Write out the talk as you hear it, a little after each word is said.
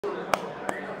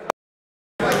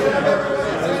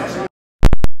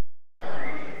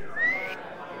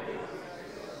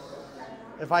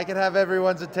If I could have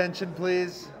everyone's attention,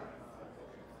 please.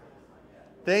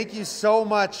 Thank you so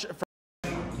much for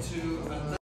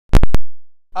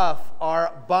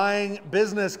our Buying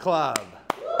Business Club.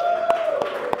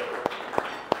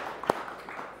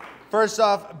 First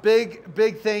off,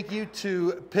 big thank you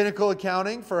to Pinnacle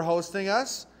Accounting for hosting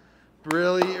us.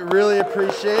 Really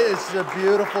appreciate it. This is a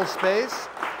beautiful space.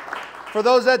 For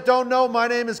those that don't know, my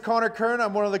name is Connor Kern.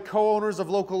 I'm one of the co-owners of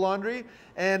Local Laundry,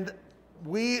 and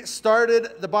we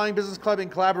started the Buying Business Club in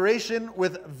collaboration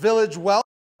with Village Wellth.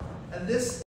 And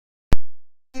this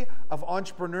is of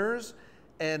entrepreneurs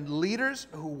and leaders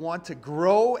who want to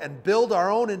grow and build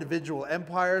our own individual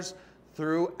empires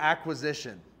through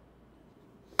acquisition.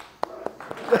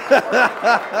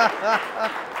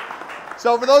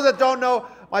 So for those that don't know,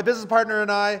 my business partner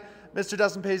and I, Mr.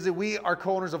 Dustin Paisley, we are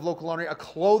co-owners of Local Laundry, a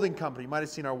clothing company. You might have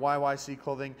seen our YYC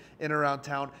clothing in and around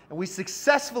town. And we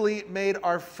successfully made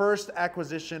our first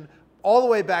acquisition all the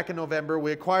way back in November.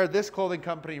 We acquired this clothing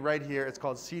company right here. It's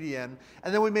called CDN.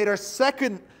 And then we made our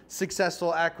second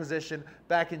successful acquisition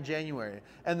back in January.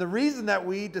 And the reason that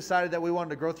we decided that we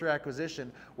wanted to grow through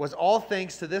acquisition was all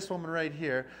thanks to this woman right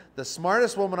here, the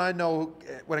smartest woman I know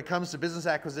when it comes to business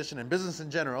acquisition and business in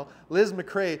general. Liz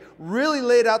McRae really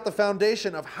laid out the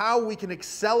foundation of how we can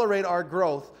accelerate our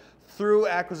growth through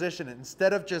acquisition.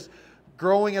 Instead of just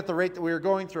growing at the rate that we were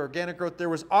going through organic growth, there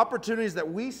was opportunities that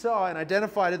we saw and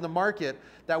identified in the market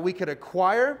that we could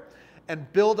acquire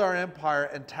and build our empire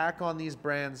and tack on these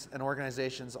brands and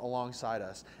organizations alongside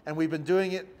us. And we've been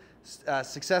doing it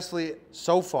successfully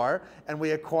so far, and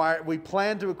we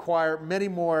plan to acquire many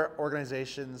more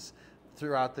organizations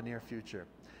throughout the near future.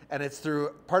 And it's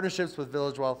through partnerships with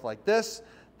Village Wellth like this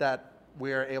that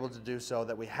we are able to do so,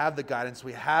 that we have the guidance,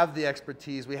 we have the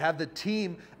expertise, we have the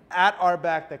team at our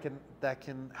back that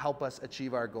can help us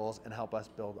achieve our goals and help us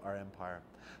build our empire.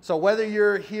 So whether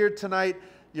you're here tonight,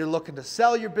 you're looking to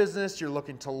sell your business, you're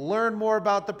looking to learn more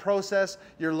about the process,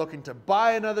 you're looking to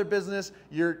buy another business,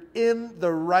 you're in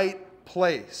the right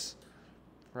place,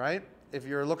 right? If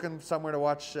you're looking somewhere to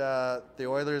watch the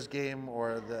Oilers game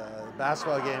or the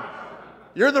basketball game,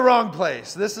 you're in the wrong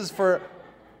place. This is for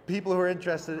people who are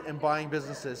interested in buying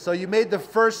businesses. So you made the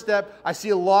first step. I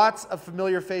see lots of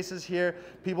familiar faces here,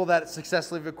 people that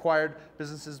successfully have acquired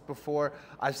businesses before.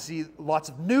 I see lots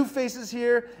of new faces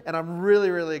here, and I'm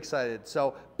really excited.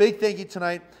 So big thank you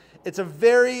tonight. It's a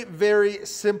very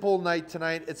simple night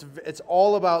tonight. It's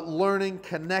all about learning,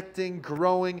 connecting,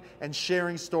 growing, and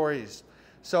sharing stories.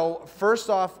 So first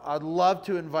off, I'd love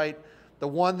to invite the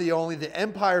one, the only, the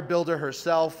empire builder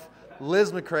herself,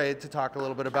 Liz McRae, to talk a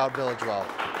little bit about Village Wellth.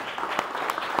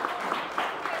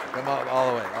 Come on,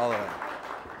 all the way. Do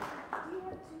you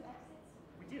have 2 exits?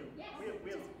 We do. Yes. We have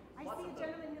I see a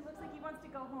gentleman who looks like he wants to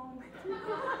go home.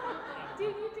 Do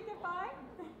you